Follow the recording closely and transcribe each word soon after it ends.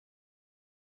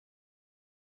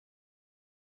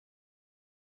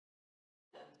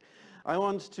I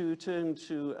want to turn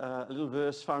to a little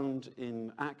verse found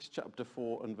in Acts chapter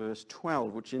 4 and verse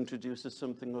 12, which introduces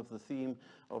something of the theme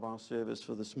of our service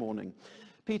for this morning.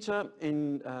 Peter,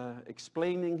 in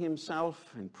explaining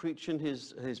himself, in preaching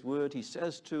his word, he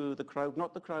says to the crowd,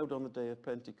 not the crowd on the day of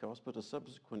Pentecost, but a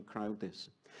subsequent crowd, this: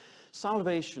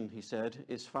 "Salvation," he said,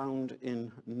 "is found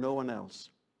in no one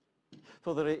else.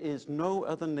 For there is no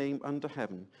other name under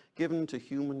heaven given to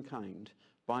humankind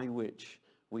by which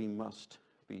we must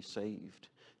be saved."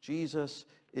 Jesus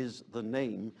is the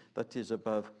name that is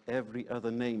above every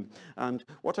other name. And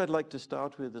what I'd like to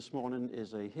start with this morning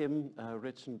is a hymn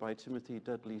written by Timothy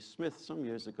Dudley Smith some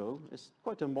years ago. It's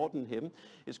quite a modern hymn.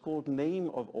 It's called "Name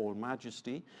of All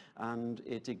Majesty," and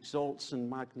it exalts and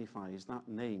magnifies that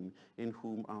name in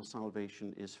whom our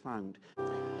salvation is found.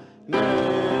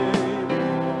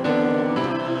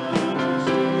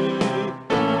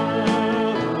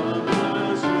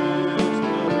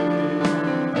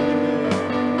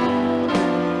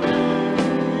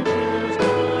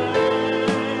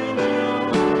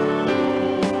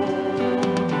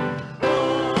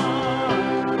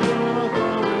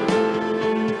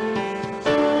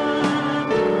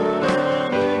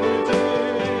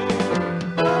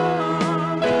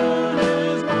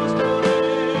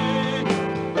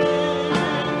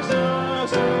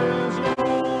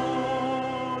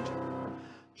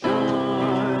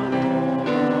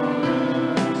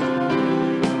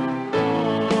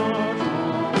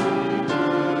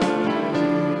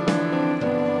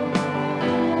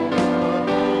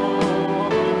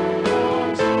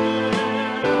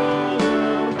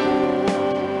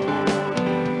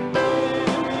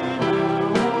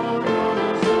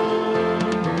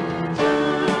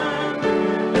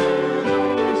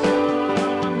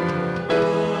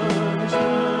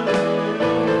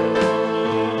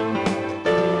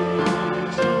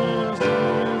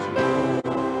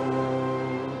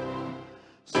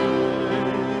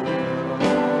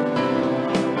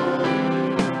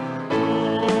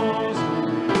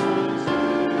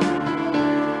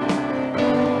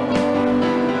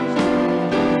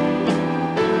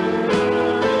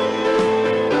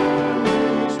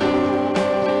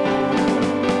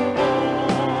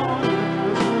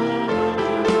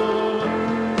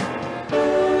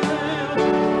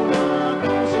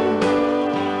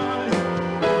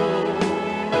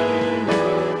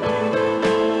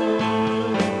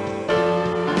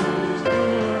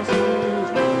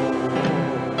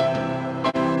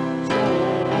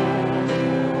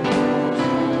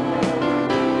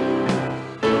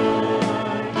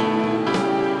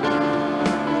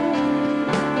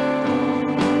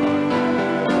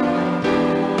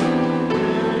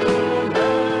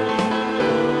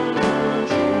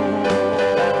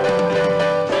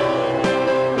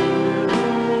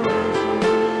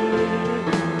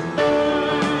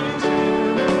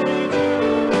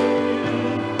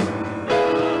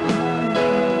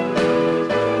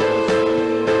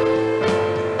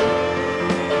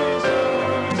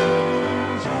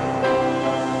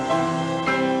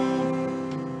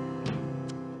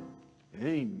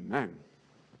 Amen.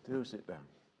 Do sit down.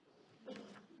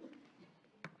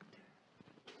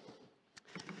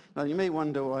 Now, you may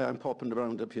wonder why I'm popping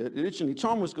around up here. Originally,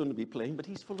 Tom was going to be playing, but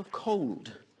he's full of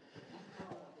cold.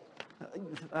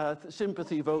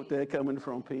 Sympathy vote there coming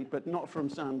from Pete, but not from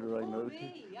Sandra, I know.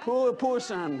 Poor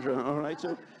Sandra, all right?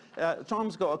 So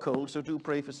Tom's got a cold, so do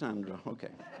pray for Sandra.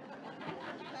 Okay.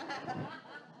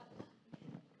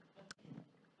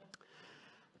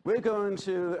 We're going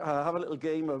to have a little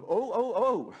game of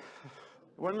oh.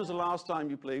 When was the last time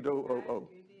you played oh?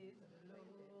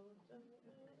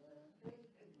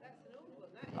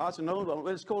 That's an old one.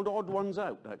 It's called Odd Ones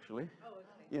Out, actually.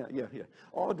 Yeah.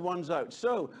 Odd Ones Out.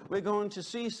 So we're going to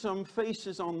see some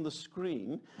faces on the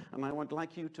screen, and I would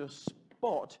like you to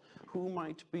spot who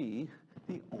might be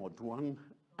the odd one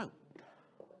out.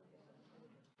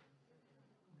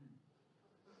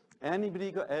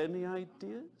 Anybody got any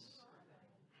ideas?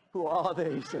 Who are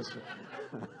they, he says?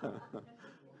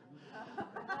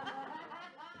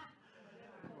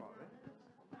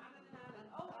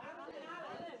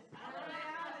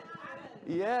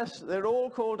 Yes, they're all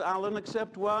called Alan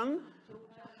except one.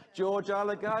 George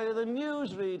Allegaya, the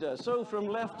newsreader. So from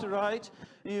left to right,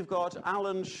 you've got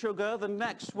Alan Sugar, the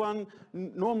next one,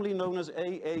 normally known as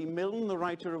A.A. Milne, the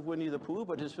writer of Winnie the Pooh,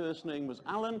 but his first name was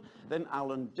Alan, then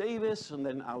Alan Davis, and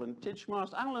then Alan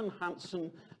Titchmarsh, Alan Hansen,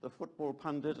 the football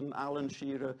pundit, and Alan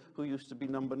Shearer, who used to be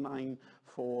number 9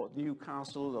 for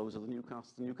Newcastle. Those are the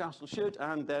Newcastle shirt,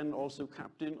 and then also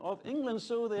captain of England.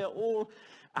 So they are all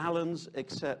Alans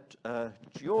except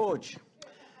George.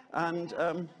 And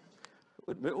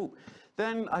Oh.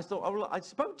 Then I thought, oh, well,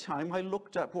 it's about time I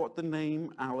looked up what the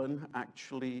name Alan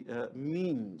actually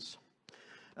means.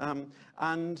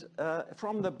 And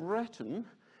from the Breton,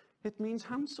 it means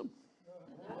handsome.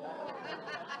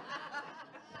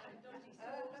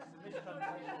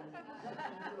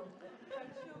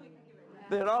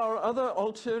 There are other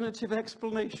alternative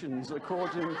explanations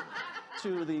according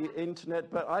to the internet,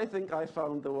 but I think I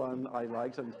found the one I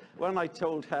liked. And when I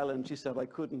told Helen, she said I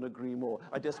couldn't agree more.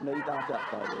 I just made that up,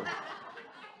 by the way.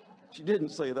 She didn't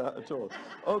say that at all.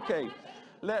 Okay,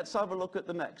 let's have a look at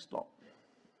the next lot.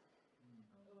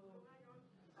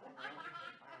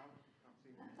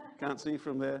 Can't see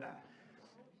from there.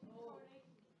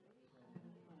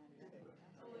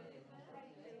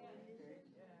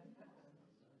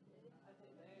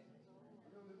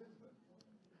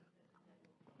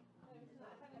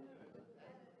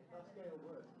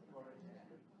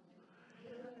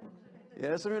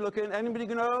 Yes, are we looking? Anybody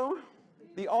know?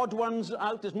 The odd ones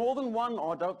out. There's more than one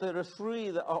odd out. There are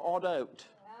 3 that are odd out.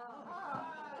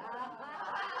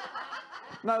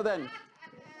 Now then,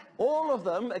 all of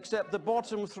them, except the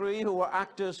bottom 3, who are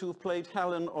actors who've played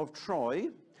Helen of Troy,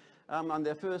 and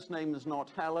their first name is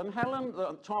not Helen. Helen,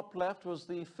 the top left, was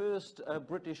the first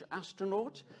British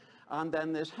astronaut. And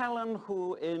then there's Helen,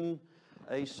 who in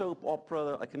a soap opera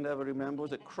that I can never remember,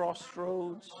 was it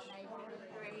Crossroads?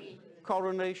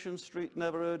 Coronation Street,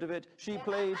 never heard of it. She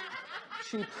played,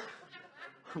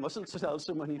 I mustn't tell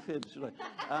so many fibs, should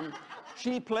I?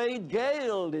 She played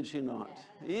Gail, did she not?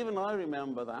 Even I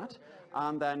remember that.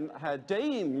 And then her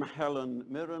Dame Helen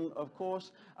Mirren, of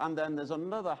course. And then there's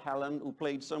another Helen who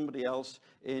played somebody else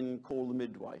in Call the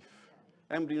Midwife.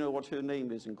 Anybody know what her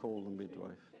name is in Call the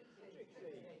Midwife?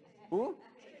 Who?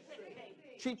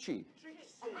 Chi-Chi.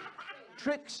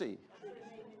 Trixie.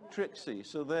 Trixie.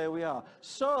 So there we are.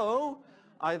 So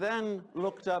I then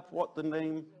looked up what the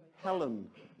name Helen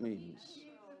means.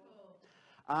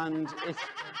 And it's...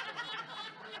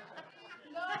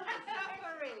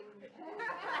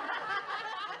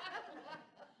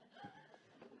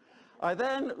 I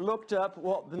then looked up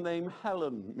what the name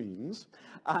Helen means,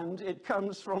 and it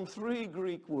comes from 3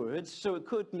 Greek words, so it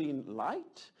could mean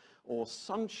light, or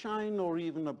sunshine, or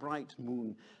even a bright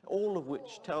moon, all of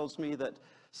which tells me that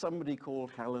somebody called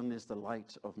Helen is the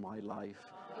light of my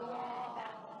life.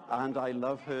 And I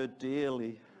love her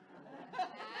dearly.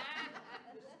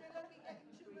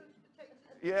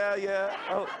 Yeah.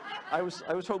 Oh, I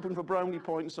was hoping for brownie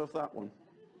points off that one.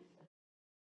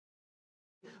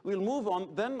 We'll move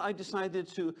on. Then I decided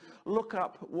to look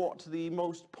up what the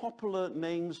most popular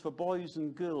names for boys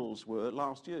and girls were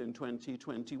last year in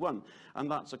 2021.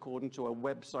 And that's according to a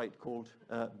website called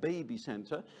Baby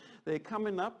Center. They're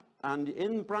coming up, and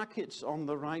in brackets on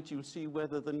the right, you'll see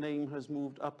whether the name has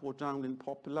moved up or down in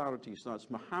popularity. So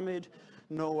that's Mohammed,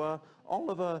 Noah,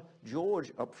 Oliver,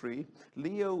 George up 3,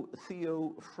 Leo,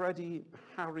 Theo, Freddie,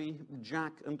 Harry,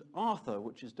 Jack, and Arthur,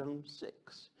 which is down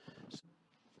 6.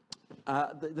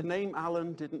 The name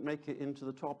Alan didn't make it into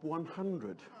the top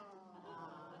 100.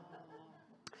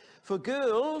 For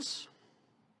girls,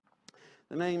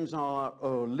 the names are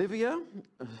Olivia,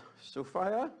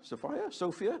 Sophia,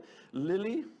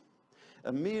 Lily,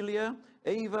 Amelia,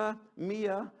 Ava,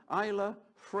 Mia, Isla,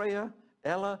 Freya,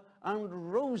 Ella,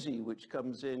 and Rosie, which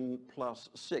comes in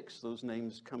 +6, those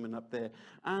names coming up there.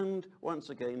 And once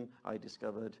again, I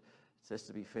discovered, it says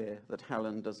to be fair, that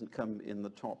Helen doesn't come in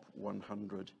the top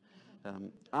 100.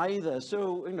 Either.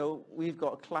 So, you know, we've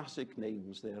got classic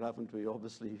names there, haven't we,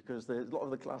 obviously, because a lot of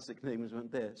the classic names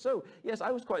weren't there. So, yes, I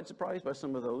was quite surprised by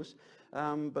some of those,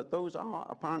 but those are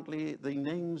apparently the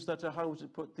names that are, how to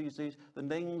put these days, the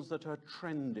names that are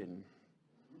trending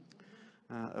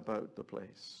about the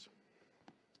place.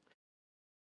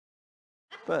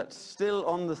 But still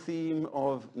on the theme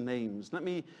of names, let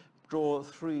me draw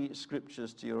 3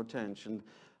 scriptures to your attention.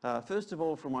 First of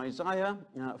all, from Isaiah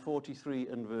 43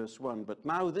 and verse 1. But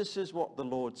now this is what the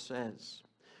Lord says.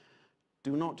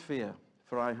 Do not fear,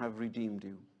 for I have redeemed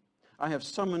you. I have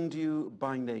summoned you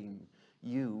by name.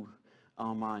 You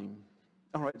are mine.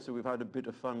 All right, so we've had a bit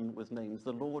of fun with names.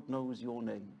 The Lord knows your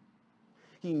name.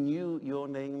 He knew your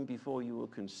name before you were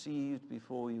conceived,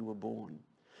 before you were born.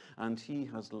 And he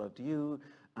has loved you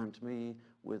and me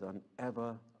with an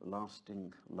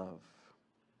everlasting love.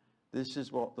 This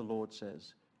is what the Lord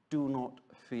says. Do not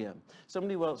fear.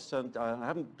 Somebody else said, I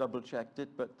haven't double-checked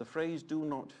it, but the phrase do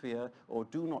not fear or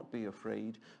do not be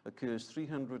afraid occurs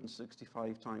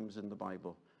 365 times in the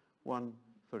Bible, 1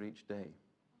 for each day.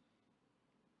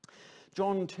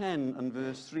 John 10 and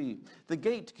verse 3, the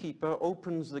gatekeeper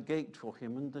opens the gate for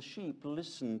him, and the sheep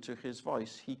listen to his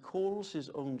voice. He calls his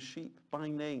own sheep by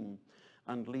name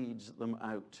and leads them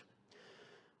out.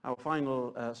 Our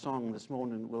final song this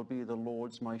morning will be "The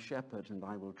Lord's my shepherd, and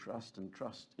I will trust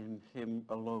in him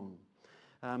alone."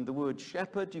 The word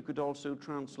shepherd, you could also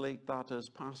translate that as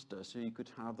pastor. So you could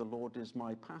have "the Lord is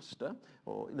my pastor,"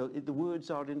 or the words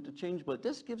are interchangeable. It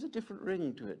just gives a different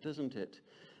ring to it, doesn't it?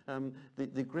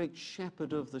 The great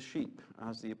shepherd of the sheep,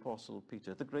 as the Apostle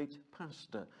Peter, the great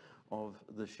pastor of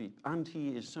the sheep. And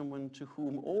he is someone to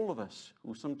whom all of us,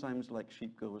 who sometimes like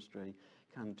sheep go astray,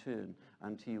 can turn,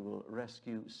 and he will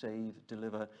rescue, save,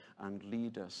 deliver, and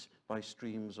lead us by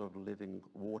streams of living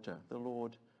water. The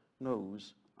Lord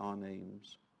knows our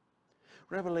names.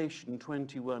 Revelation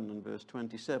 21 and verse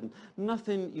 27.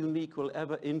 Nothing unique will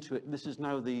ever enter it. This is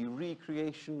now the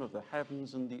recreation of the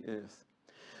heavens and the earth.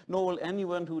 Nor will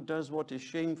anyone who does what is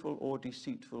shameful or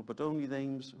deceitful, but only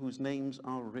those whose names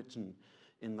are written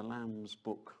in the Lamb's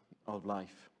book of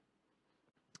life.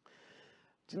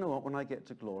 Do you know what? When I get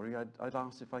to glory, I'd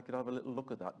ask if I could have a little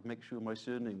look at that, make sure my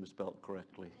surname was spelled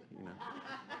correctly,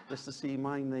 just to see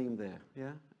my name there,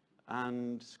 yeah?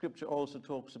 And Scripture also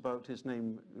talks about his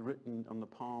name written on the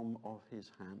palm of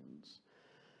his hands.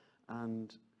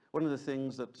 And one of the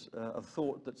things that, a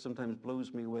thought that sometimes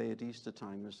blows me away at Easter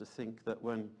time is to think that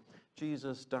when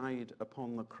Jesus died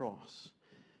upon the cross,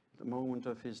 the moment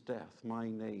of his death, my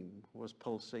name was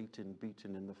pulsating,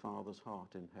 beating in the Father's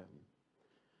heart in heaven.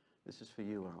 This is for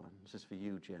you, Alan. This is for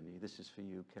you, Jenny. This is for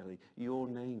you, Kelly. Your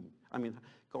name. I mean,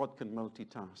 God can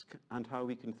multitask, and how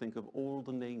he can think of all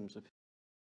the names of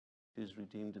his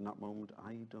redeemed in that moment,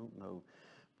 I don't know.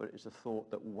 But it's a thought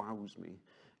that wows me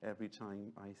every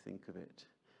time I think of it.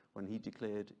 When he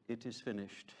declared, "It is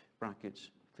finished," brackets,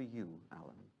 for you,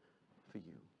 Alan, for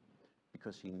you.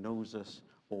 Because he knows us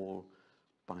all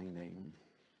by name.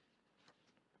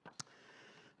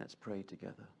 Let's pray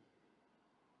together.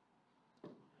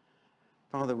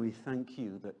 Father, we thank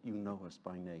you that you know us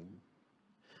by name.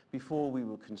 Before we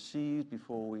were conceived,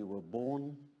 before we were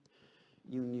born,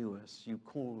 you knew us, you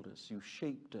called us, you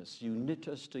shaped us, you knit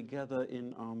us together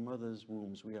in our mother's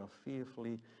wombs. We are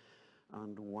fearfully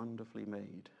and wonderfully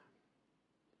made.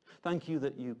 Thank you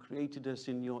that you created us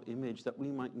in your image, that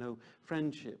we might know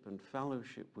friendship and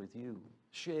fellowship with you,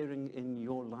 sharing in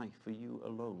your life, for you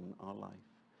alone are life.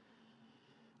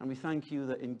 And we thank you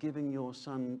that in giving your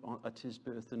Son at his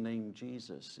birth the name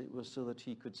Jesus, it was so that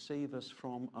he could save us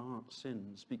from our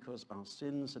sins, because our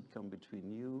sins had come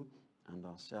between you and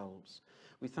ourselves.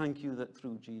 We thank you that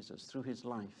through Jesus, through his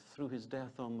life, through his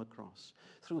death on the cross,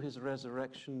 through his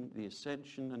resurrection, the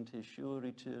ascension, and his sure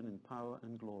return in power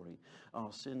and glory,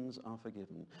 our sins are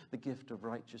forgiven. The gift of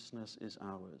righteousness is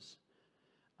ours.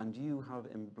 And you have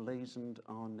emblazoned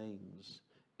our names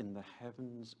in the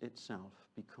heavens itself,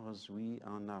 because we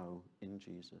are now in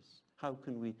Jesus. How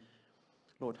can we,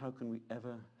 Lord, how can we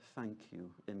ever thank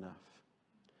you enough?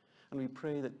 And we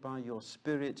pray that by your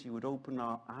Spirit you would open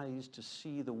our eyes to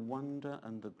see the wonder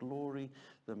and the glory,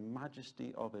 the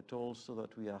majesty of it all, so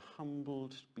that we are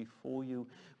humbled before you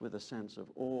with a sense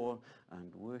of awe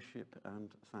and worship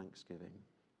and thanksgiving.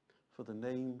 For the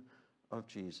name of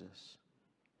Jesus,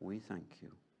 we thank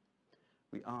you.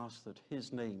 We ask that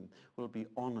his name will be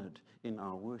honored in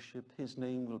our worship. His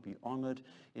name will be honored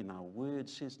in our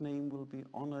words. His name will be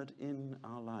honored in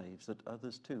our lives, that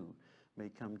others too may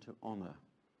come to honor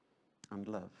and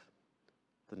love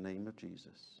the name of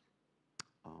Jesus.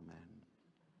 Amen.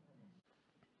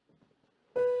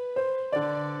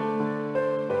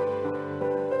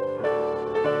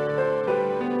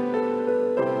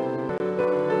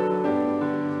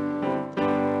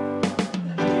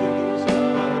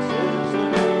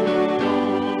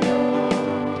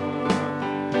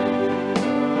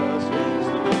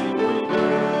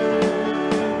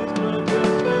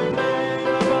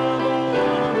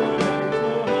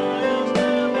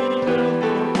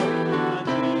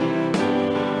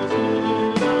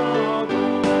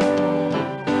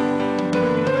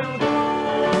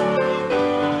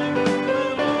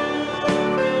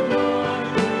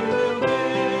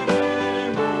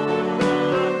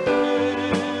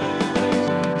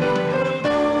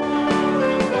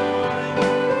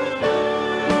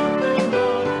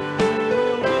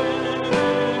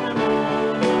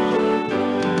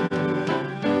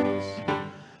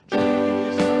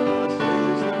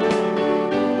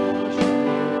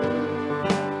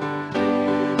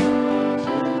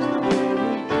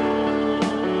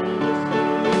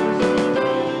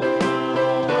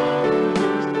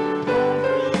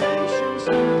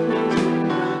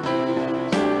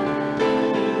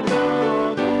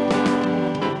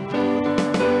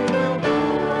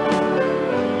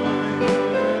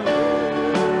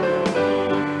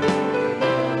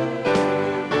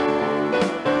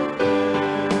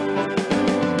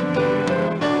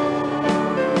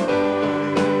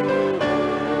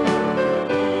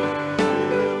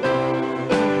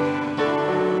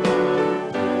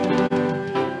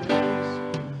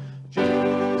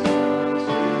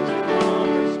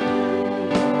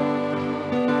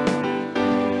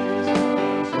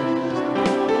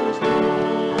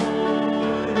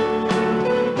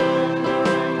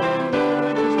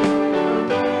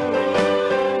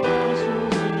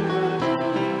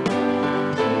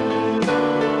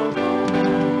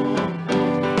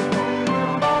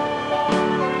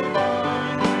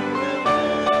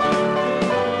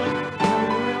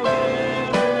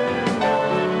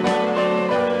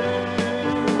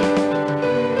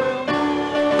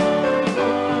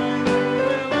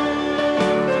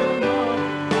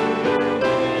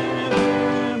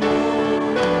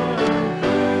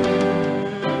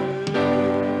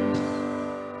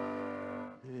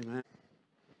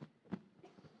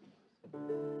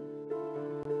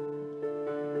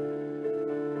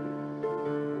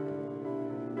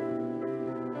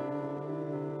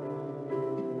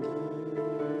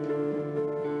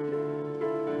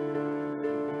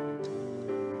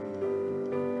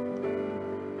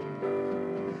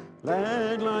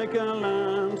 led like a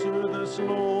lamb to the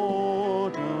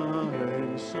slaughter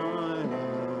in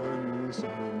silence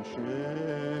and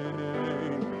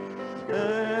shame.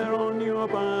 There on your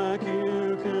back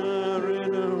you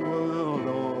carried a world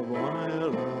of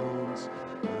violence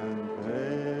and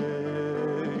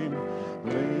pain,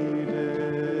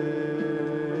 bleeding,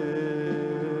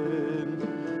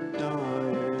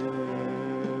 dying,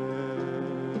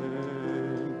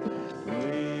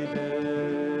 bleeding,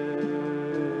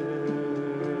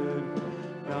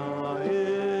 dying.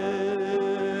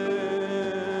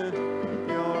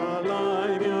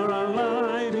 You're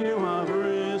alive, you have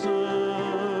risen.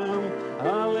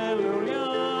 Hallelujah.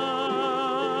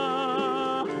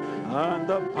 And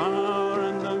the power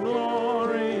and the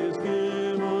glory is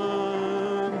given.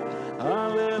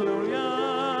 Hallelujah.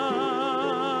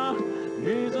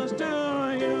 Jesus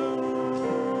to you.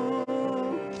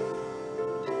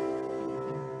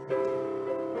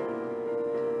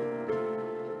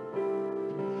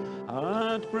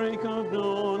 At break of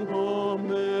dawn, poor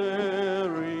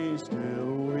Mary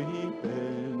still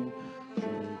weeping, she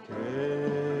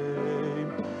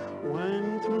came.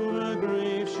 When through her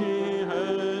grief she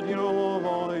heard your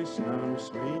voice now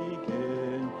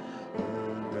speaking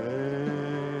her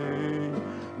name,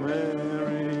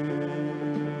 Mary,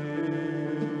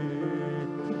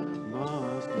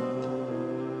 Master,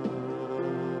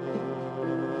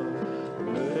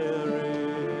 Mary,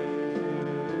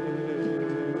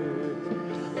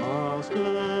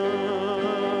 Master,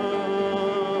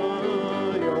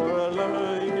 you're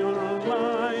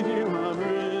alive, you have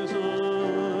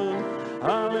risen.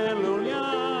 Hallelujah.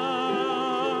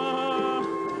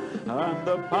 And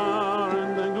the power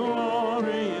and the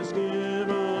glory is given.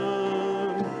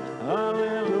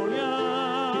 Hallelujah.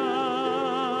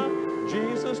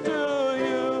 Jesus to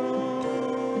you.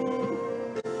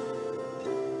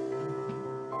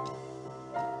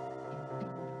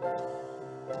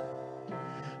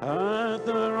 At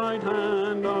the right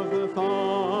hand of the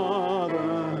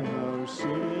Father, now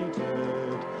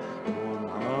seated on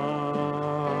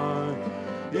high,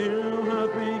 you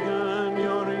have begun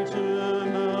your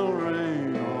eternal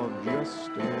reign of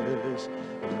justice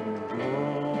and joy.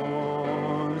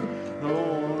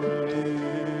 Glory, glory,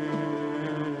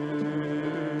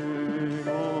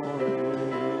 glory.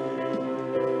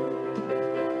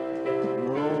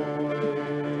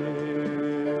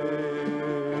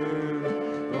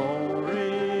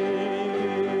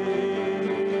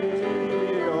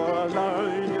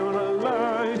 Glory, you're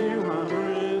alive, you have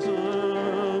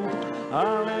risen.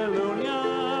 Hallelujah.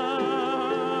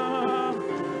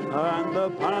 And the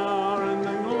power and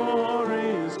the glory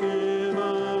is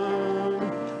given.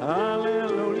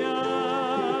 Hallelujah.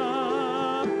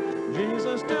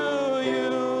 Jesus to you.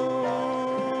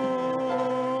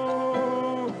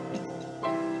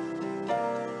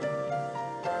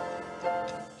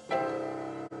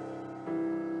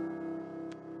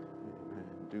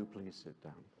 Do please sit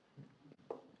down.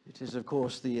 It is, of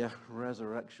course, the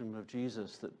resurrection of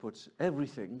Jesus that puts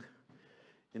everything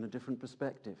in a different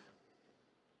perspective.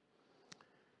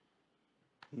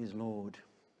 He is Lord.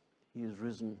 He is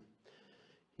risen.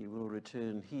 He will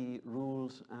return. He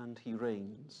rules and he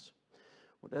reigns.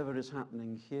 Whatever is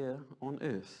happening here on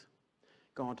earth,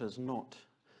 God has not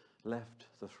left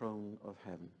the throne of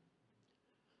heaven.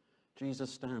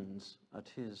 Jesus stands at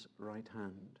his right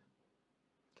hand,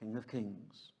 King of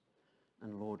kings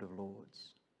and Lord of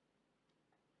lords.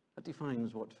 That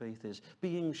defines what faith is.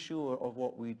 Being sure of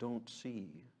what we don't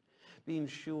see. Being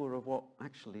sure of what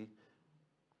actually,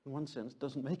 in one sense,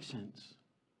 doesn't make sense.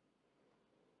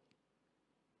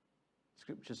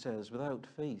 Scripture says, without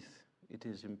faith, it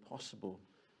is impossible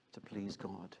to please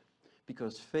God.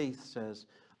 Because faith says,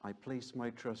 I place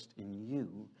my trust in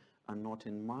you and not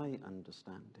in my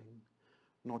understanding,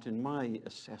 not in my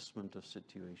assessment of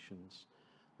situations.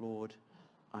 Lord,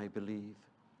 I believe.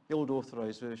 The Old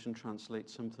Authorized Version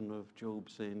translates something of Job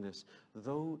saying this,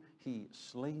 though he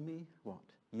slay me, what?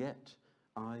 Yet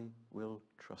I will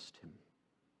trust him.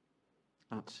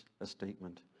 That's a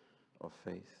statement of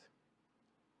faith.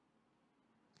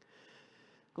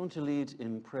 I'm going to lead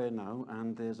in prayer now,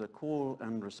 and there's a call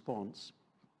and response.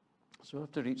 So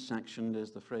after each section,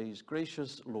 there's the phrase,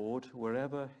 gracious Lord,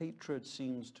 wherever hatred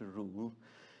seems to rule.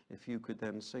 If you could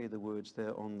then say the words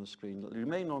there on the screen. They'll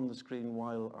remain on the screen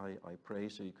while I pray,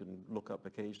 so you can look up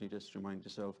occasionally just to remind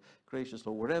yourself, gracious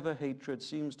Lord, wherever hatred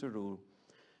seems to rule,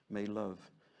 may love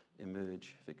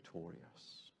emerge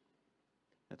victorious.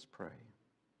 Let's pray.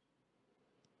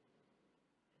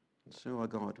 And so, our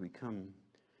God, we come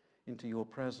into your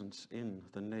presence in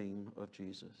the name of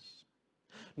Jesus,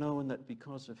 knowing that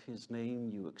because of his name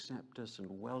you accept us and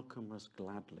welcome us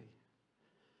gladly.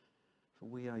 For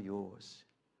we are yours.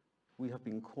 We have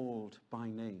been called by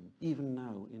name, even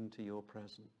now, into your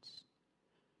presence.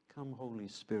 Come, Holy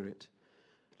Spirit,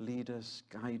 lead us,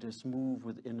 guide us, move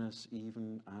within us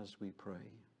even as we pray.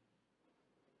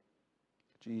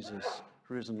 Jesus,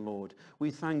 risen Lord, we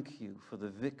thank you for the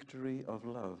victory of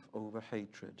love over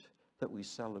hatred that we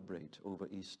celebrate over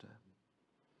Easter.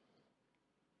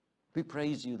 We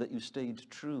praise you that you stayed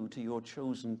true to your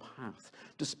chosen path,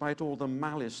 despite all the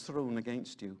malice thrown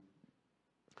against you,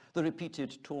 the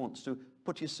repeated taunts to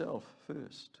put yourself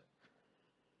first.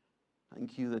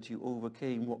 Thank you that you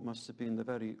overcame what must have been the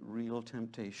very real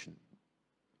temptation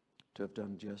to have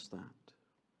done just that.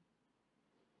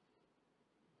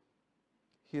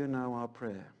 Hear now our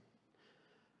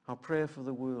prayer for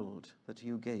the world that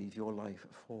you gave your life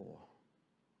for.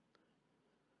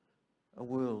 A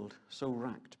world so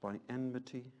racked by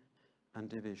enmity and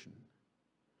division,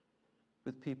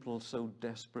 with people so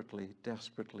desperately,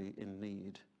 desperately in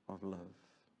need of love.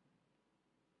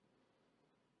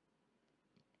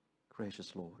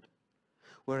 Gracious Lord,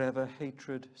 wherever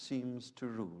hatred seems to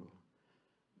rule,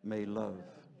 may love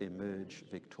emerge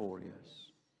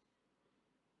victorious.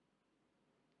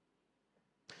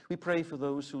 We pray for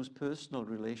those whose personal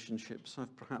relationships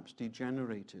have perhaps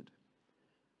degenerated,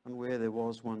 and where there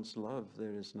was once love,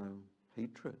 there is now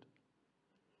hatred.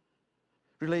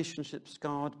 Relationships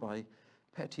scarred by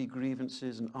petty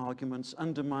grievances and arguments,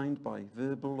 undermined by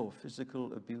verbal or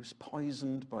physical abuse,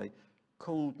 poisoned by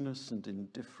coldness and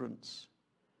indifference.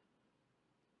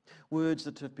 Words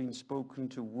that have been spoken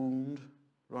to wound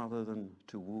rather than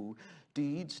to woo.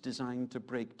 Deeds designed to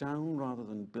break down rather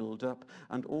than build up,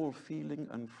 and all feeling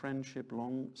and friendship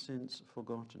long since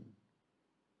forgotten.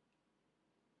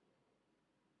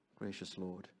 Gracious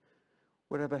Lord,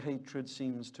 wherever hatred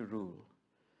seems to rule,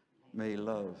 may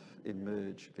love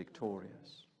emerge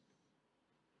victorious.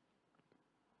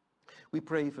 We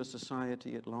pray for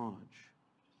society at large,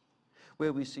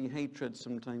 where we see hatred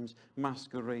sometimes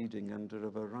masquerading under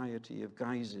a variety of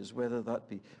guises, whether that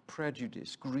be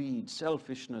prejudice, greed,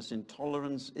 selfishness,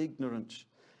 intolerance, ignorance,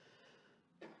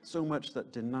 so much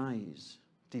that denies,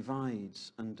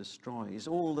 divides and destroys,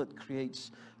 all that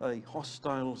creates a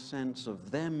hostile sense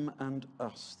of them and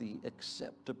us, the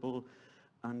acceptable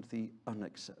and the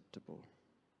unacceptable.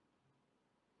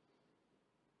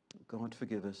 God,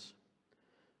 forgive us.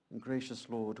 And gracious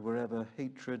Lord, wherever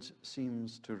hatred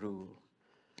seems to rule,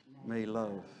 may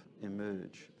love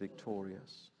emerge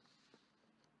victorious.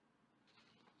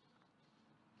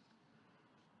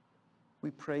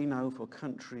 We pray now for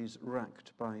countries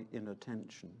racked by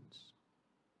inattentions.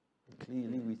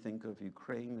 Clearly we think of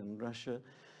Ukraine and Russia,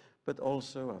 but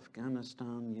also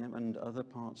Afghanistan, Yemen, and other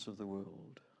parts of the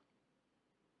world.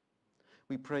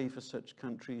 We pray for such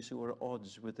countries who are at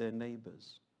odds with their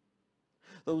neighbors,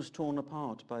 those torn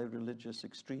apart by religious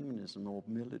extremism or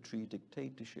military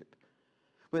dictatorship,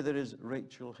 where there is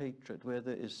racial hatred, where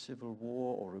there is civil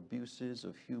war or abuses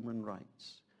of human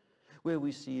rights, where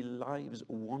we see lives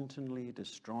wantonly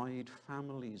destroyed,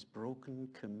 families broken,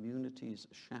 communities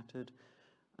shattered,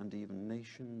 and even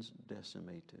nations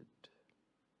decimated.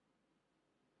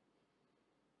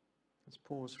 Let's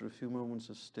pause for a few moments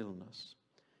of stillness.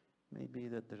 Maybe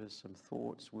that there are some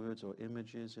thoughts, words, or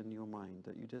images in your mind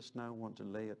that you just now want to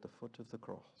lay at the foot of the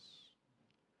cross.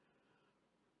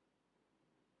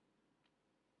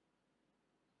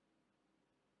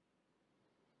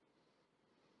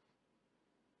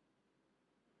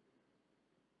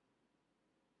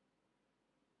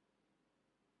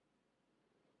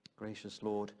 Gracious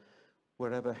Lord,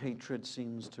 wherever hatred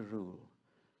seems to rule,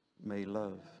 may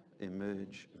love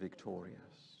emerge victorious.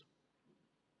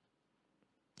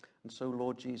 And so,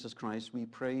 Lord Jesus Christ, we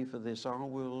pray for this, our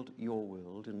world, your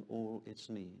world, in all its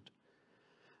need.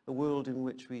 A world in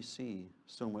which we see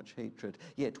so much hatred,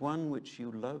 yet one which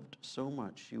you loved so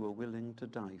much you were willing to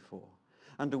die for.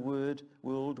 And a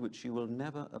world which you will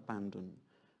never abandon,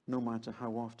 no matter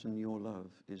how often your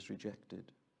love is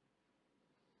rejected.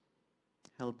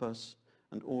 Help us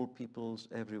and all peoples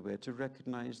everywhere to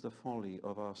recognize the folly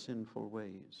of our sinful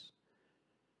ways.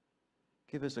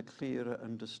 Give us a clearer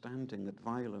understanding that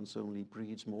violence only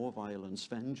breeds more violence,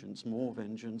 vengeance, more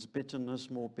vengeance, bitterness,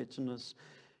 more bitterness,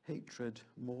 hatred,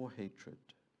 more hatred.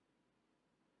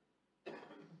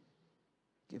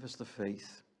 Give us the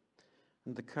faith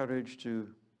and the courage to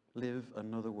live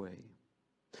another way,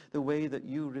 the way that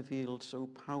you revealed so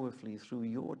powerfully through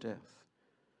your death,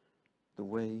 the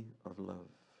way of love.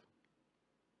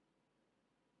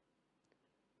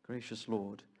 Gracious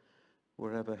Lord,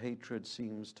 wherever hatred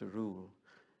seems to rule,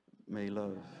 may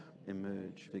love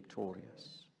emerge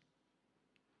victorious.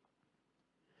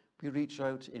 We reach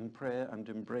out in prayer and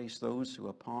embrace those who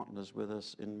are partners with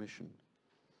us in mission.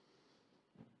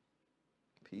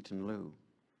 Pete and Lou,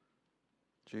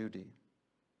 Judy,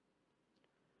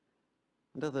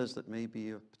 and others that may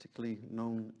be particularly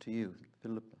known to you,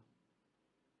 Philippa.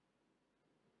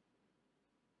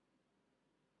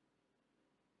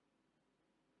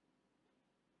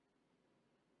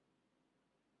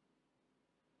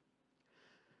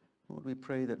 Lord, we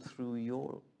pray that through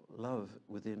your love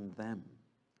within them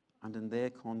and in their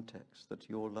context, that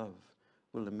your love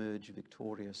will emerge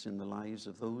victorious in the lives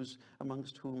of those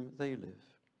amongst whom they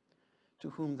live, to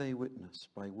whom they witness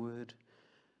by word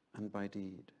and by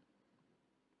deed.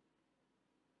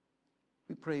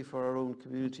 We pray for our own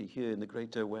community here in the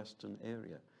Greater Western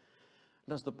area.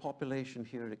 And as the population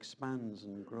here expands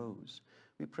and grows,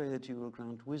 we pray that you will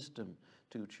grant wisdom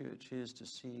to churches to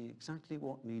see exactly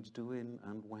what needs doing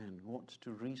and when, what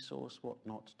to resource, what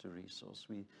not to resource.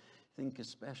 We think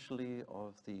especially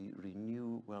of the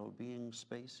Renew Wellbeing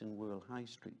space in Worle High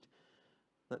Street,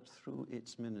 that through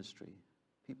its ministry,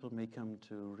 people may come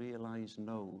to realize,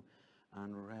 know,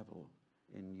 and revel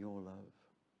in your love.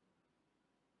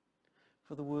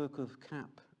 For the work of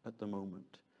CAP at the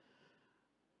moment,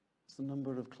 as the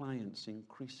number of clients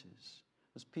increases,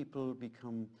 as people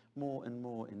become more and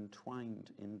more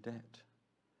entwined in debt,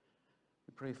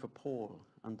 we pray for Paul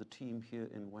and the team here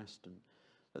in Weston,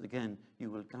 that again you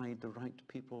will guide the right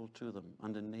people to them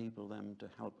and enable them to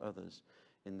help others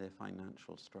in their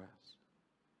financial stress.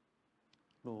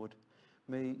 Lord,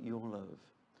 may your love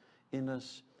in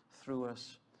us, through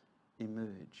us,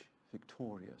 emerge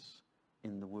victorious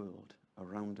in the world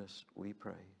around us, we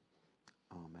pray.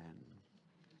 Amen.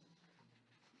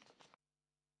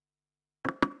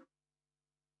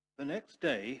 The next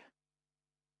day,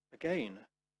 again,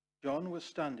 John was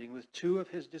standing with two of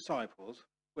his disciples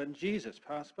when Jesus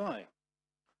passed by.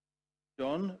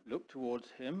 John looked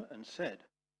towards him and said,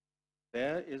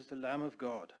 "There is the Lamb of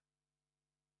God."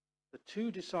 The two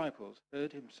disciples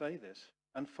heard him say this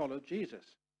and followed Jesus.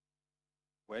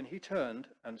 When he turned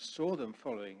and saw them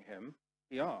following him,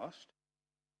 he asked,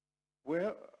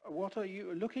 "What are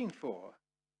you looking for?"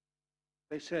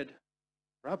 They said,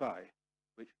 "Rabbi,"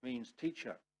 which means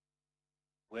teacher,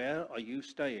 "where are you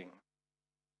staying?"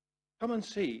 "Come and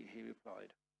see," he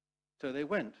replied. So they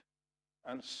went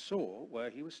and saw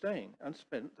where he was staying and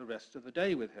spent the rest of the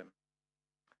day with him.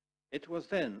 It was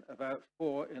then about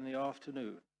 4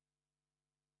 p.m.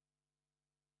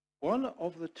 One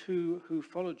of the two who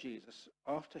followed Jesus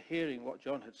after hearing what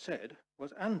John had said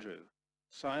was Andrew,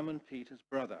 Simon Peter's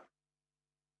brother.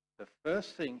 The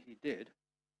first thing he did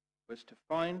was to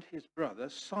find his brother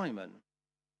Simon,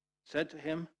 said to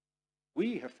him,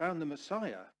 "We have found the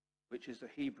Messiah," which is the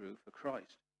Hebrew for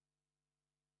Christ.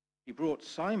 He brought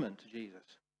Simon to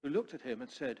Jesus, who looked at him and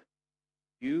said,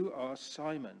 "You are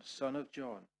Simon, son of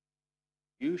John.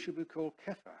 You should be called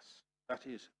Cephas," that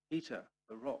is, Peter,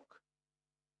 the rock.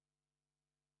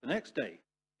 The next day,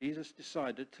 Jesus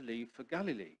decided to leave for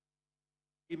Galilee.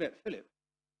 He met Philip,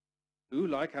 who,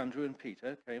 like Andrew and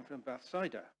Peter, came from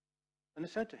Bethsaida, and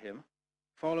said to him,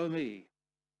 "Follow me."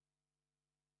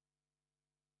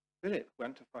 Philip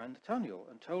went to find Nathanael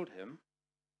and told him,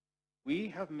 "We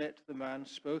have met the man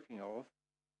spoken of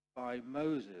by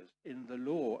Moses in the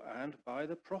law and by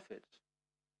the prophets.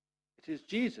 It is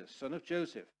Jesus, son of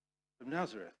Joseph, from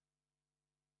Nazareth."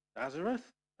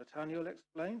 "Nazareth?" Nathanael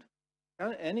explained.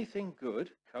 "Can anything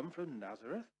good come from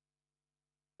Nazareth?"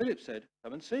 Philip said,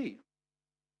 "Come and see."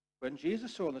 When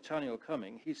Jesus saw Nathanael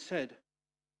coming, he said,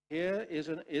 "Here is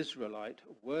an Israelite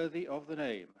worthy of the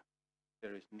name.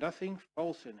 There is nothing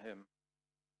false in him."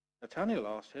 Nathanael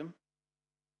asked him,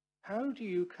 "How do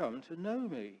you come to know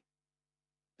me?"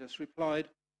 Jesus replied,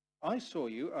 "I saw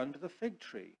you under the fig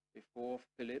tree before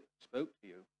Philip spoke to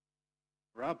you."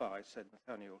 "Rabbi," said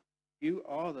Nathanael, "you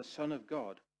are the Son of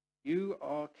God. You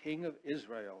are King of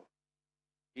Israel."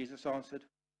 Jesus answered,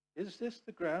 "Is this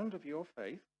the ground of your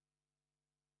faith?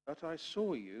 But I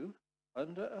saw you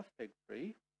under a fig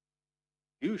tree.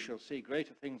 You shall see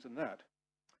greater things than that."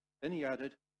 Then he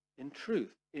added, "In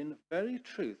truth, in very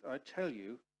truth, I tell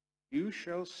you, you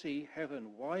shall see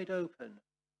heaven wide open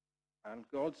and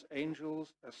God's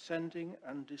angels ascending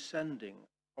and descending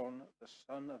upon the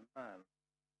Son of Man."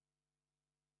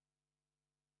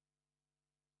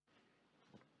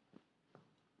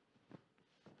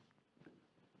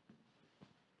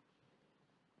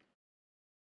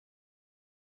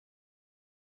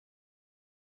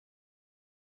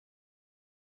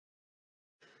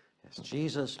 Yes,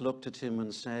 Jesus looked at him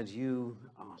and said, "You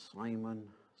are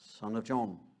Simon, son of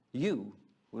John. You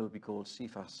will be called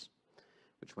Cephas,"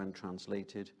 which when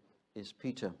translated is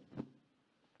Peter.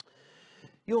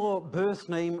 Your birth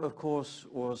name, of course,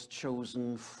 was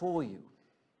chosen for you.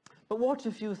 But what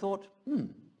if you thought,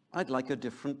 I'd like a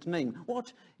different name?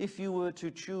 What if you were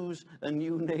to choose a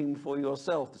new name for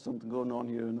yourself? There's something going on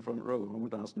here in the front row, I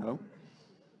would ask now.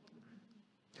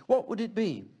 What would it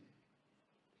be?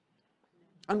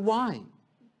 And why?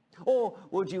 Or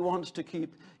would you want to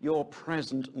keep your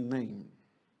present name?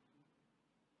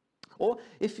 Or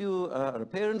if you are a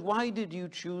parent, why did you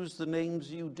choose the names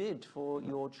you did for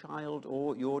your child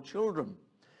or your children?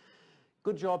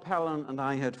 Good job, Helen and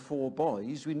I had 4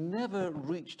 boys. We never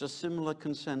reached a similar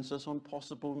consensus on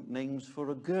possible names for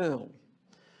a girl.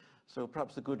 So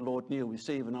perhaps the good Lord knew we'd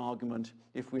save an argument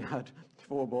if we had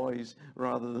 4 boys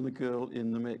rather than a girl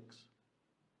in the mix.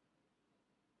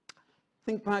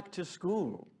 Think back to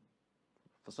school.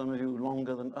 For some of you,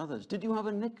 longer than others. Did you have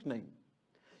a nickname?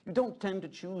 You don't tend to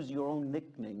choose your own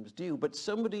nicknames, do you? But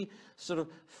somebody sort of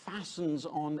fastens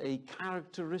on a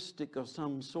characteristic of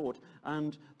some sort,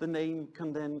 and the name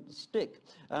can then stick.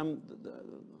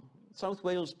 South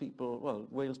Wales people, well,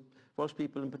 Welsh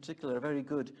people in particular, are very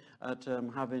good at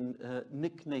having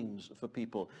nicknames for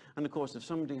people. And of course, if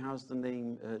somebody has the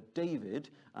name David,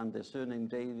 and their surname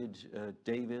David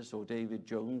Davis, or David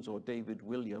Jones, or David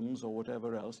Williams, or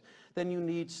whatever else, then you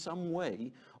need some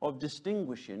way of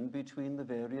distinguishing between the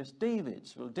various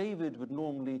Davids. Well, David would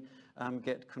normally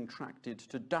get contracted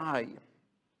to die.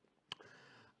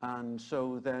 And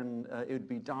so then it would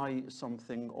be die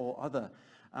something or other.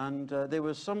 And there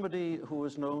was somebody who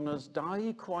was known as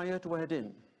Die Quiet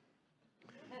Wedding.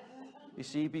 You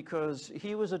see, because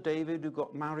he was a David who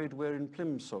got married wearing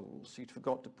plimsolls. He'd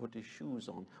forgot to put his shoes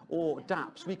on. Or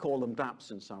daps, we call them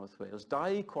daps in South Wales.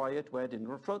 Die Quiet Wedding.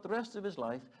 Throughout the rest of his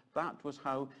life, that was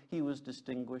how he was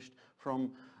distinguished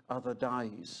from other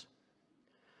Dies.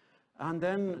 And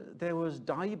then there was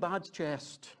Die Bad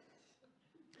Chest.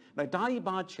 Now, Die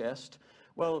Bad Chest,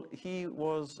 well, he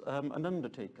was an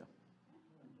undertaker.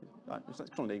 His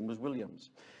actual name was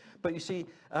Williams. But you see,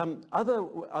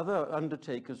 other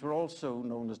undertakers were also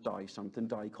known as Die something,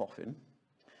 Die Coffin.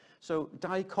 So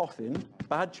Die Coffin,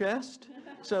 Bad Chest.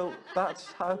 So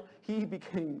that's how he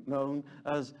became known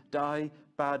as Die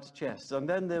Bad Chest. And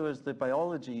then there was the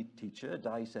biology teacher,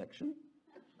 Dissection.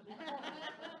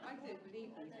 I don't believe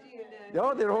these, do you know?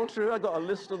 Yeah, they're all true. I got a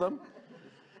list of them.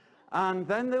 And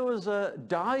then there was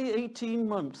Die 18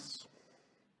 Months.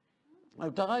 Now,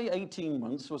 Die 18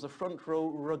 Months was a front row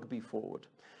rugby forward.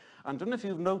 And I don't know if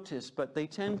you've noticed, but they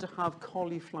tend to have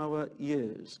cauliflower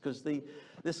ears, because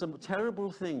there's some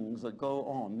terrible things that go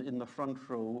on in the front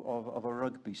row of a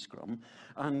rugby scrum,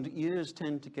 and ears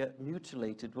tend to get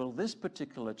mutilated. Well, this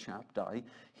particular chap, Die,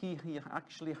 he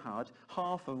actually had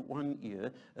half of one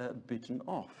ear bitten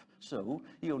off. So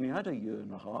he only had a year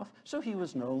and a half, so he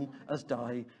was known as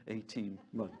Die 18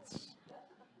 Months.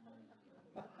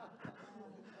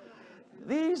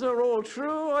 These are all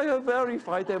true. I have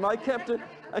verified them. I kept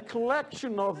a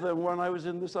collection of them when I was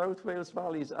in the South Wales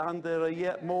valleys, and there are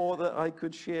yet more that I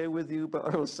could share with you, but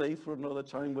I will save for another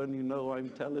time when you know I'm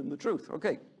telling the truth.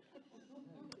 Okay.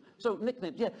 So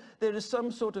nicknames, yeah, there is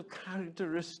some sort of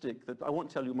characteristic that I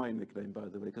won't tell you my nickname, by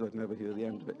the way, because I'd never hear the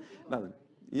end of it. Now then,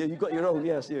 yeah, you got your own,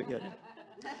 yes, yeah.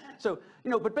 So, you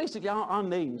know, but basically our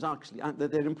names, actually,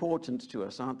 they're important to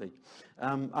us, aren't they?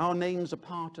 Our names are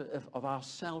part of our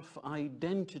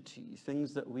self-identity,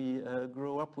 things that we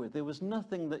grow up with. There was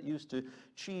nothing that used to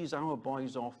cheese our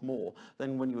boys off more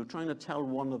than when you were trying to tell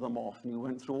one of them off and you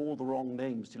went through all the wrong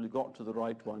names till you got to the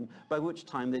right one, by which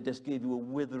time they just gave you a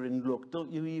withering look.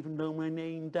 Don't you even know my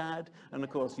name, Dad? And of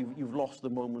course, you've lost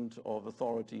the moment of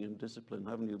authority and discipline,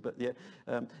 haven't you? But yeah,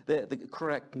 the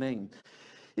correct name.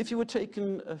 If you were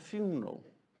taking a funeral,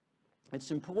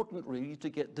 it's important really to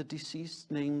get the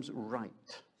deceased names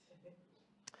right.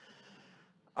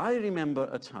 I remember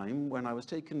a time when I was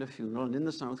taking a funeral, and in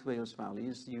the South Wales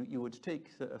valleys, you would take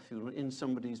a funeral in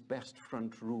somebody's best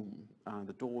front room.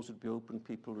 The doors would be open,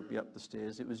 people would be up the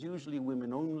stairs. It was usually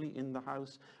women only in the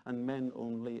house and men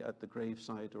only at the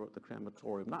graveside or at the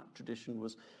crematorium. That tradition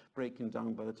was breaking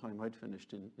down by the time I'd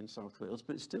finished in South Wales,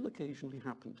 but it still occasionally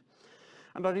happened.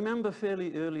 And I remember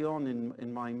fairly early on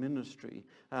in my ministry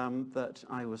that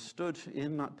I was stood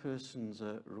in that person's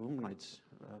room, and I'd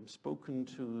spoken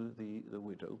to the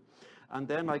widow. And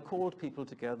then I called people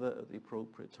together at the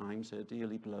appropriate time, said,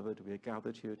 "Dearly beloved, we are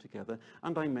gathered here together,"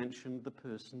 and I mentioned the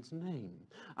person's name.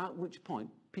 At which point,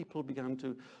 people began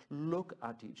to look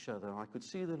at each other. I could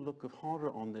see the look of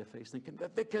horror on their face, thinking, "The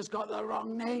vicar's got the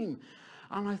wrong name."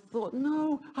 And I thought,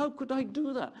 no, how could I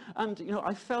do that? And, you know,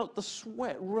 I felt the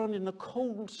sweat run in a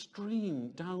cold stream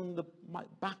down my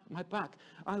back.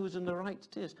 I was in the right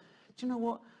tears. Do you know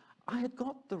what? I had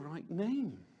got the right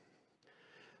name.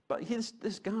 But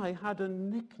this guy had a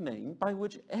nickname by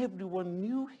which everyone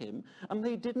knew him, and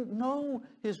they didn't know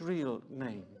his real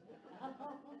name.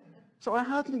 So I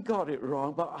hadn't got it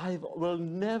wrong, but I will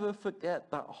never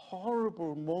forget that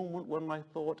horrible moment when I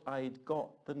thought I'd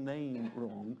got the name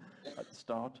wrong at the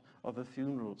start of a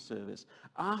funeral service.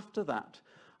 After that,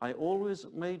 I always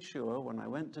made sure when I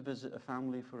went to visit a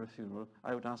family for a funeral,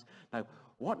 I would ask, now,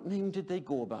 what name did they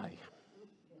go by?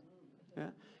 Yeah?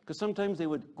 Because sometimes they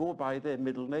would go by their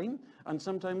middle name, and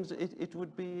sometimes it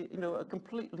would be, you know, a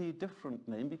completely different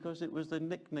name because it was the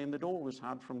nickname they'd always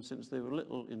had from since they were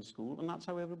little in school, and that's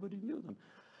how everybody knew them.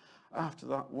 After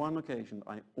that one occasion,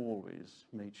 I always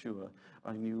made sure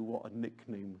I knew what a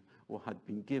nickname had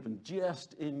been given,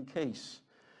 just in case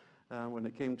when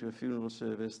it came to a funeral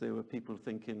service, there were people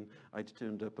thinking I'd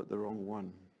turned up at the wrong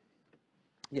one.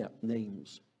 Yeah,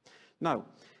 names. Now,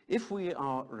 if we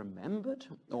are remembered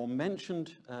or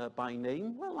mentioned by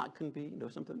name, well, that can be, you know,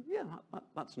 something, yeah,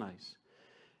 that's nice.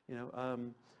 You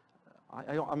know,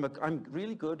 I'm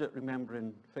really good at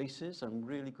remembering faces. I'm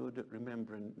really good at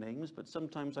remembering names, but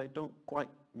sometimes I don't quite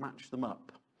match them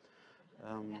up.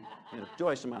 You know,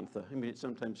 Joy Samantha, I mean, it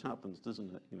sometimes happens,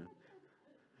 doesn't it, you know?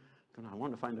 I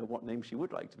want to find out what name she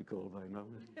would like to be called by now.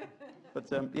 But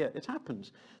yeah, it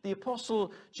happens. The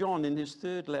Apostle John, in his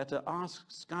 3rd letter,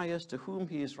 asks Gaius, to whom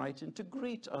he is writing, to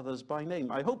greet others by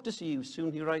name. I hope to see you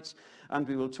soon, he writes, and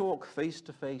we will talk face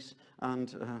to face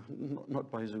and not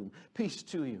by Zoom. Peace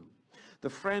to you. The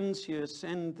friends here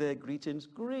send their greetings.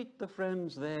 Greet the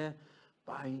friends there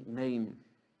by name.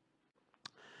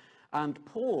 And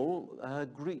Paul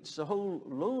greets a whole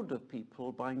load of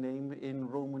people by name in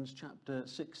Romans chapter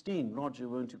 16. Roger,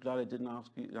 weren't you glad I didn't ask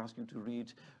you to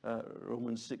read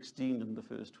Romans 16 in the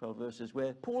first 12 verses,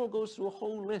 where Paul goes through a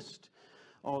whole list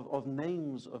of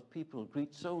names of people.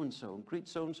 Greet so-and-so, greet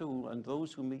so-and-so, and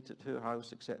those who meet at her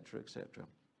house, etc., etc.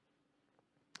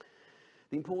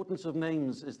 The importance of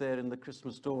names is there in the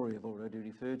Christmas story. I've already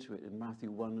referred to it in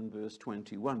Matthew 1 and verse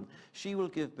 21. She will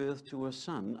give birth to a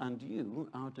son, and you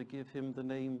are to give him the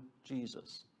name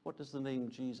Jesus. What does the name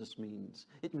Jesus mean?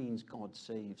 It means God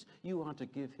saves. You are to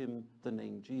give him the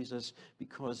name Jesus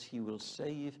because he will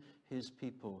save his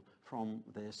people from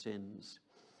their sins.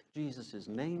 Jesus'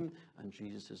 name and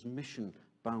Jesus' mission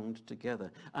bound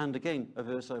together. And again, a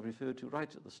verse I referred to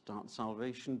right at the start,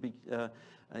 salvation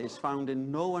is found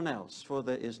in no one else, for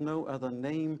there is no other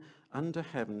name under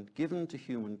heaven given to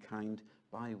humankind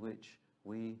by which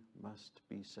we must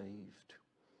be saved.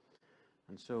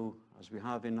 And so, as we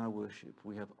have in our worship,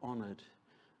 we have honored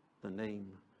the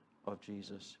name of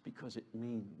Jesus because it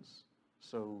means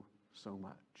so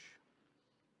much.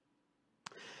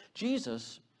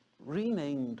 Jesus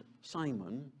renamed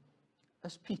Simon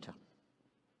as Peter.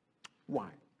 Why?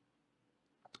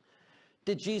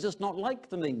 Did Jesus not like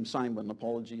the name Simon?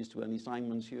 Apologies to any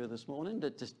Simons here this morning.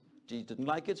 Jesus didn't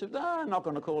like it, so I'm not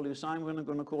going to call you Simon, I'm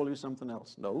going to call you something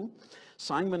else. No.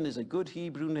 Simon is a good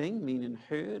Hebrew name, meaning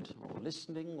heard, or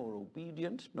listening, or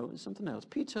obedient. No, it's something else.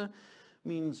 Peter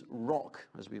means rock,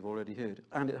 as we've already heard.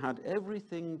 And it had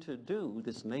everything to do,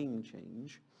 this name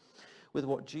change, with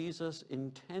what Jesus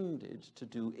intended to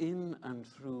do in and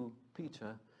through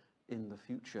Peter in the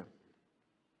future.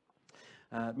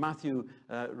 Matthew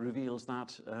reveals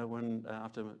that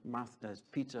after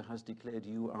Peter has declared,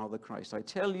 you are the Christ. I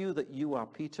tell you that you are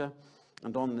Peter,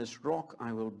 and on this rock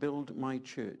I will build my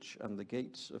church, and the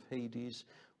gates of Hades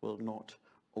will not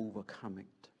overcome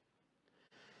it.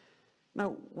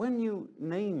 Now, when you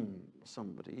name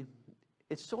somebody,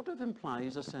 it sort of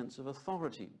implies a sense of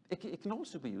authority. It can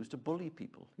also be used to bully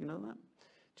people. You know that?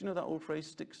 Do you know that old phrase,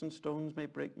 sticks and stones may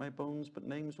break my bones, but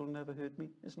names will never hurt me?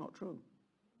 It's not true.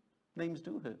 Names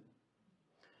do hurt.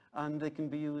 And they can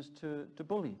be used to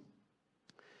bully.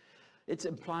 It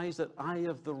implies that I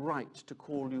have the right to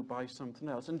call you by something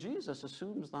else. And Jesus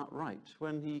assumes that right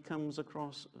when he comes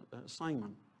across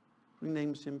Simon. He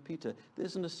names him Peter.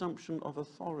 There's an assumption of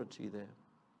authority there.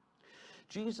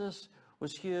 Jesus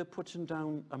was here putting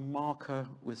down a marker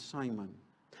with Simon.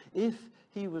 If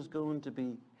he was going to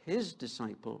be his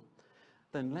disciple,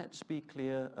 then let's be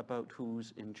clear about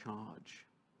who's in charge.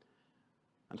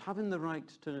 And having the right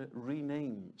to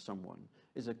rename someone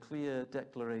is a clear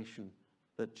declaration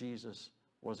that Jesus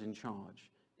was in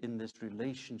charge in this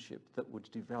relationship that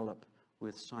would develop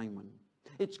with Simon.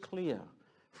 It's clear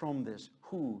from this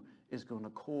who is going to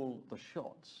call the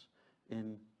shots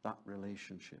in that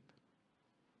relationship.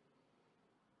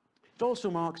 It also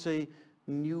marks a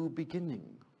new beginning.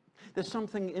 There's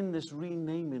something in this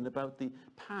renaming about the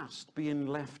past being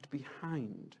left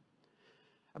behind.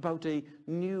 about a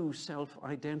new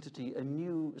self-identity, a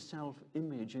new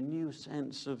self-image, a new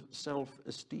sense of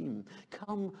self-esteem.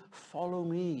 Come, follow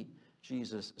me,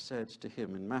 Jesus said to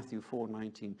him in Matthew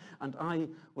 4:19, and I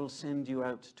will send you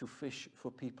out to fish for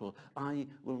people. I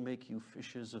will make you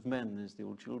fishers of men. There's the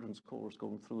old children's chorus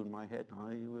going through in my head.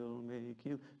 I will make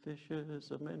you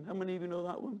fishers of men. How many of you know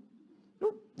that one?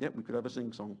 Oh, yeah, we could have a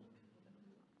sing-song.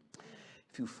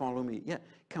 If you follow me, yeah,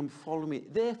 come follow me.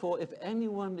 Therefore, if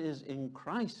anyone is in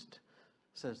Christ,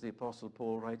 says the Apostle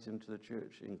Paul right into the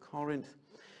church in Corinth,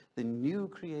 the new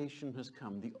creation has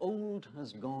come. The old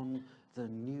has gone, the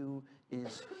new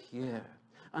is here.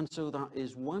 And so that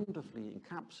is wonderfully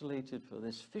encapsulated for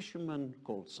this fisherman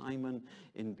called Simon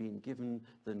in being given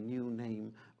the new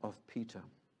name of Peter.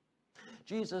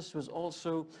 Jesus was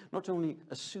also not only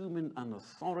assuming an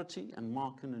authority and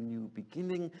marking a new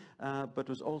beginning, but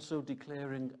was also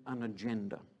declaring an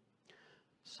agenda.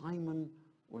 Simon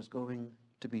was going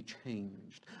to be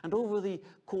changed. And over the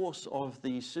course of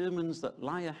the sermons that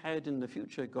lie ahead in the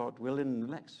future, God willing, in the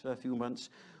next few months,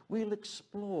 we'll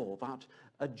explore that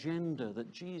agenda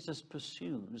that Jesus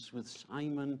pursues with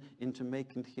Simon into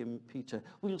making him Peter.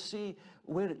 We'll see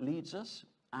where it leads us,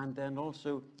 and then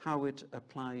also how it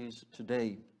applies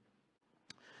today.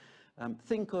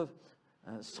 Think of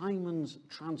Simon's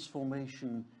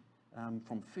transformation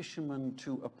from fisherman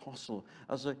to apostle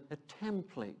as a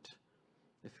template,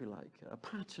 if you like, a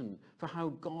pattern for how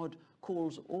God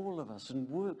calls all of us and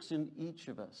works in each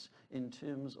of us in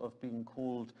terms of being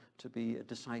called to be a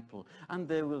disciple. And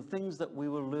there were things that we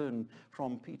will learn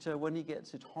from Peter when he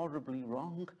gets it horribly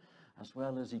wrong, as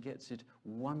well as he gets it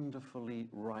wonderfully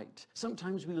right.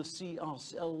 Sometimes we'll see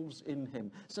ourselves in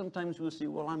him. Sometimes we'll see,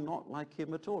 well, I'm not like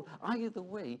him at all. Either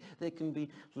way, there can be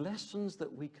lessons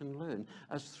that we can learn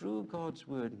as through God's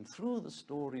word and through the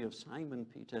story of Simon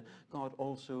Peter, God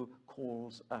also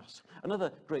calls us.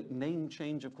 Another great name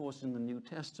change, of course, in the New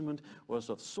Testament was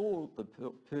of Saul, the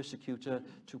persecutor,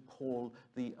 to Paul,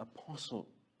 the apostle.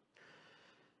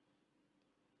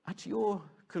 At your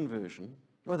conversion,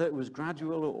 whether it was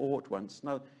gradual or all at once.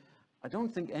 Now, I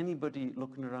don't think anybody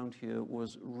looking around here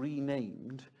was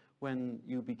renamed when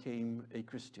you became a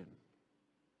Christian.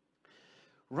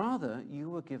 Rather, you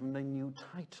were given a new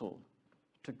title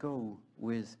to go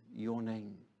with your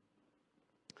name.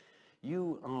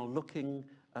 You are looking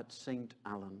at St.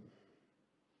 Alan.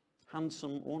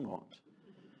 Handsome or not,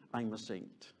 I'm a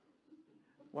saint.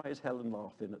 Why is Helen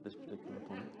laughing at this particular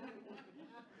point?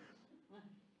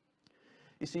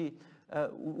 You see,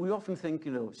 we often think,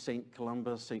 St.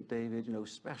 Columba, St. David,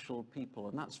 special people,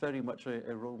 and that's very much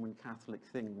a Roman Catholic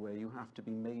thing where you have to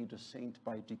be made a saint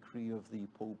by decree of the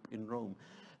Pope in Rome.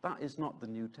 That is not the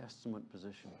New Testament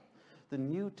position. The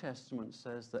New Testament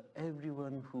says that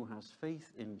everyone who has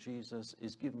faith in Jesus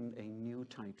is given a new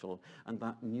title, and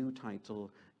that new title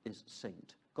is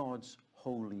saint, God's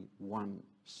Holy One,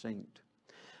 saint.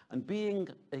 And being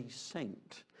a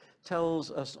saint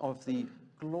tells us of the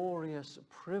glorious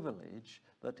privilege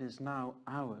that is now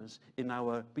ours in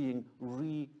our being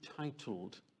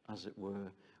retitled, as it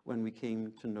were, when we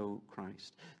came to know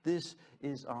Christ. This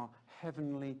is our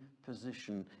heavenly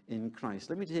position in Christ.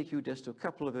 Let me take you just to a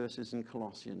couple of verses in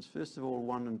Colossians. First of all,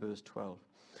 1 and verse 12.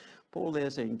 Paul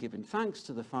there saying, giving thanks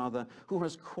to the Father who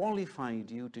has qualified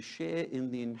you to share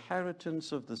in the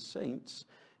inheritance of the saints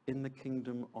in the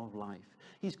kingdom of life.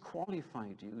 He's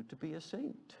qualified you to be a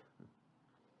saint.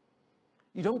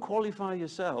 You don't qualify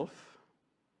yourself.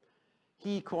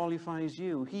 He qualifies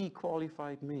you. He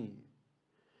qualified me.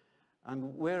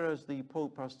 And whereas the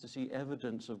Pope has to see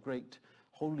evidence of great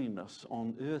holiness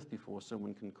on earth before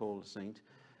someone can call a saint,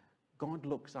 God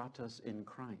looks at us in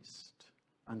Christ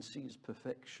and sees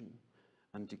perfection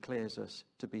and declares us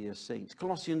to be a saint.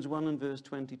 Colossians 1 and verse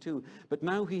 22. But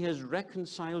now he has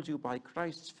reconciled you by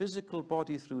Christ's physical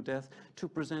body through death to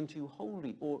present you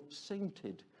holy or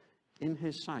sainted in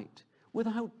his sight,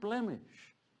 without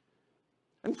blemish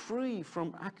and free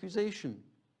from accusation.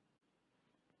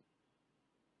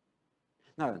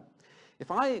 Now, if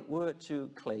I were to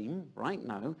claim right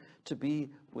now to be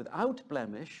without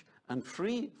blemish and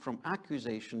free from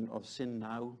accusation of sin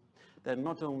now, then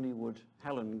not only would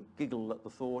Helen giggle at the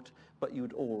thought, but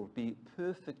you'd all be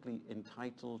perfectly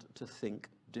entitled to think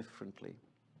differently.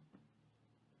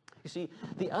 You see,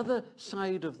 the other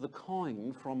side of the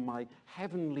coin from my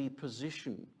heavenly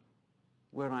position,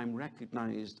 where I'm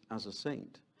recognized as a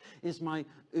saint, is my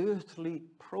earthly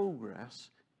progress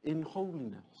in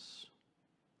holiness.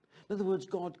 In other words,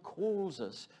 God calls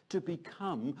us to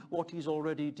become what he's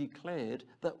already declared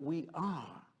that we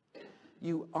are.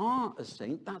 You are a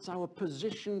saint. That's our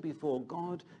position before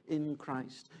God in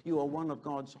Christ. You are one of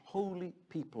God's holy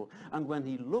people. And when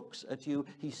he looks at you,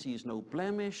 he sees no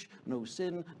blemish, no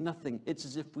sin, nothing. It's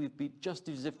as if just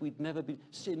as if we'd never been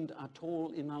sinned at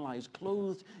all in our lives,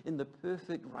 clothed in the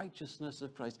perfect righteousness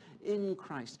of Christ. In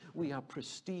Christ, we are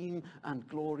pristine and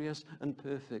glorious and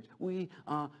perfect. We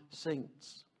are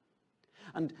saints.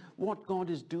 And what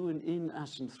God is doing in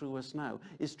us and through us now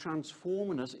is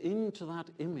transforming us into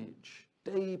that image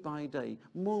day by day,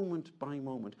 moment by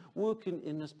moment, working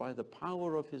in us by the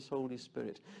power of his Holy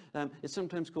Spirit. It's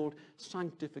sometimes called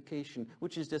sanctification,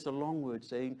 which is just a long word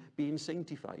saying being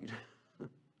sanctified.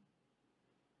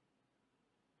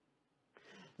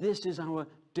 This is our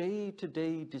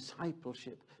day-to-day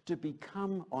discipleship, to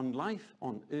become on life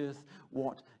on earth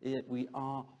what we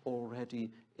are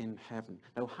already in heaven.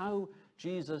 Now, how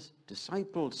Jesus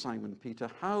discipled Simon Peter,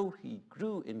 how he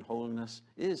grew in holiness,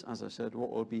 is, as I said,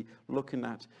 what we'll be looking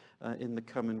at in the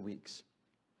coming weeks.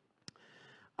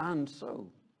 And so,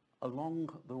 along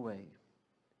the way,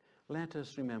 let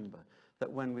us remember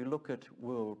that when we look at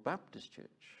Worle Baptist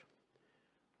Church,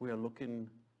 we are looking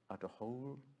at a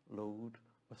whole load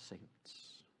of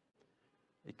saints.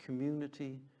 A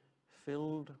community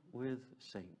filled with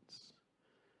saints.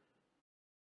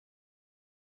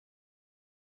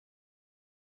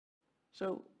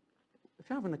 So, if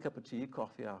you're having a cup of tea,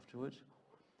 coffee afterwards,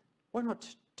 why not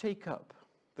take up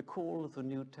the call of the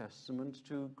New Testament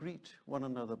to greet one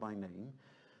another by name,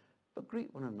 but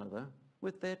greet one another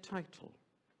with their title.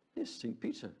 Here's St.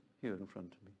 Peter here in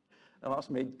front of me. Oh,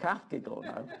 that's made Kath giggle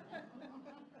now.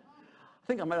 I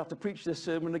think I might have to preach this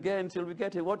sermon again until we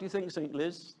get it. What do you think, St.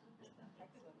 Liz?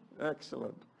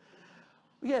 Excellent.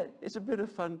 Yeah, it's a bit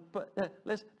of fun, but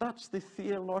that's the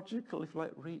theological, if you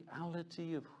like,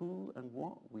 reality of who and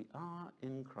what we are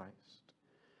in Christ.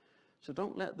 So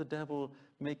don't let the devil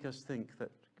make us think that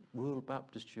Worle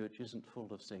Baptist Church isn't full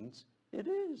of saints. It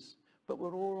is, but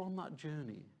we're all on that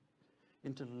journey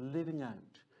into living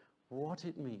out what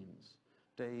it means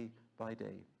day by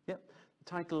day. Yep, the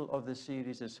title of this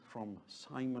series is From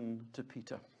Simon to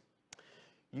Peter.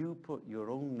 You put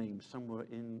your own name somewhere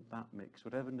in that mix,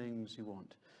 whatever names you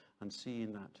want, and see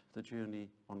in that the journey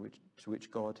to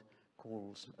which God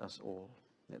calls us all.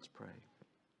 Let's pray.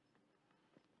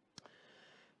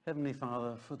 Heavenly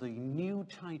Father, for the new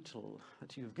title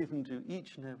that you've given to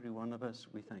each and every one of us,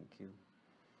 we thank you.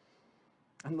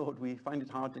 And Lord, we find it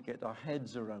hard to get our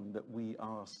heads around that we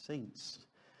are saints.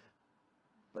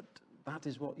 But that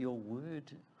is what your word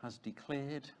has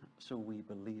declared, so we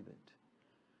believe it.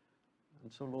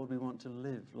 And so, Lord, we want to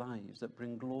live lives that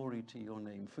bring glory to your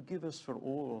name. Forgive us for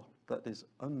all that is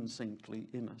unsaintly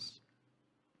in us.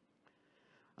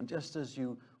 And just as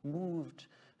you moved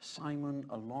Simon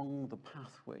along the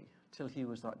pathway till he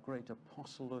was that great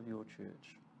apostle of your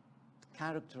church,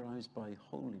 characterized by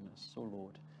holiness, so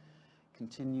Lord,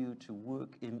 continue to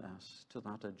work in us to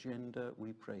that agenda,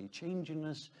 we pray, changing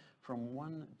us from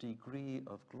one degree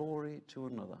of glory to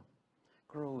another,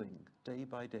 growing day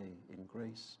by day in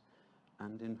grace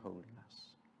and in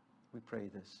holiness. We pray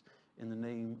this in the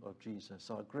name of Jesus,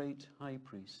 our great high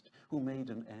priest, who made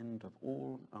an end of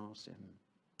all our sin.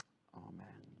 Amen.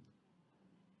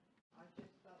 I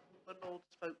just felt that the Lord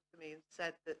spoke to me and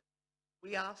said that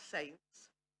we are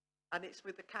saints, and it's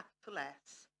with a capital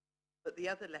S, but the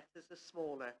other letters are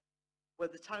smaller. By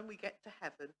the time we get to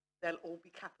heaven, they'll all be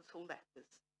capital letters.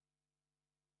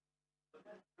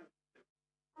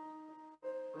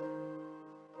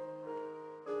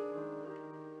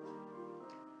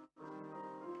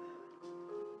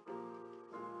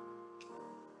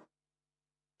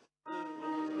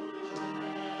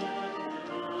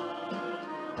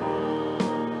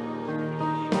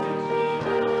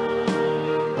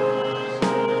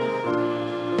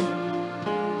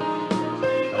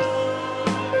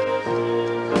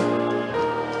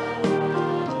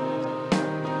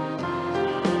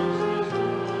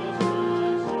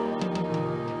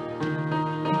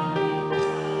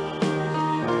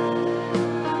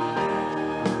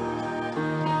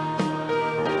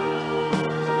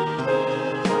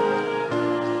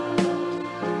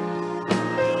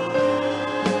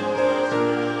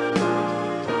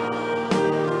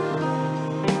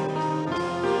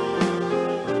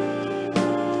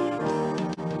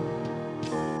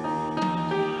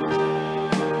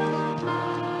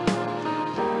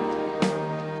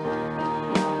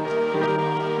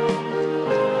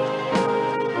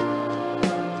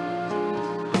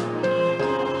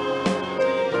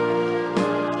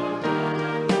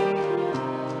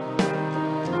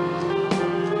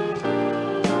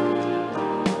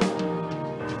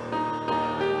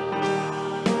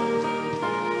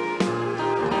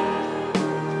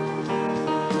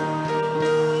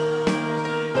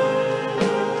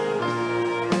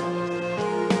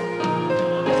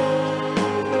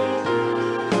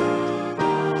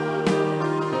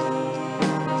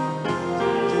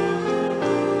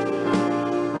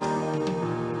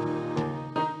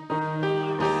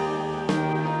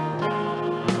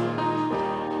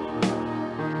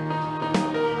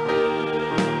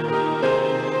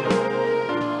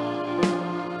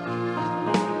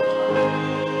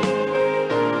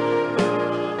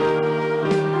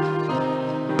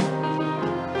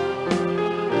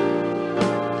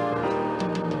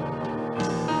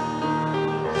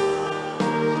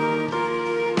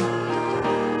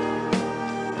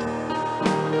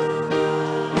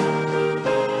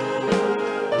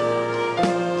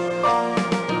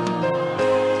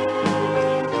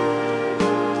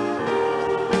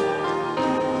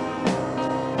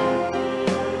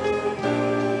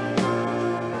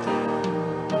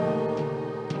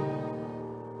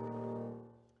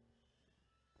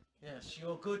 Yes,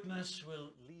 your goodness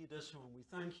will lead us on. We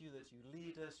thank you that you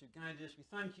lead us, you guide us. We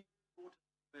thank you for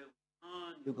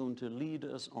you're going to lead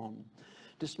us on.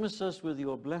 Dismiss us with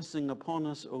your blessing upon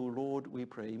us, O Lord, we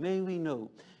pray. May we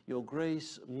know your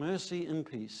grace, mercy, and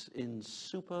peace in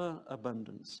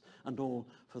superabundance, and all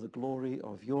for the glory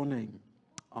of your name.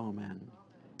 Amen.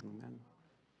 Amen.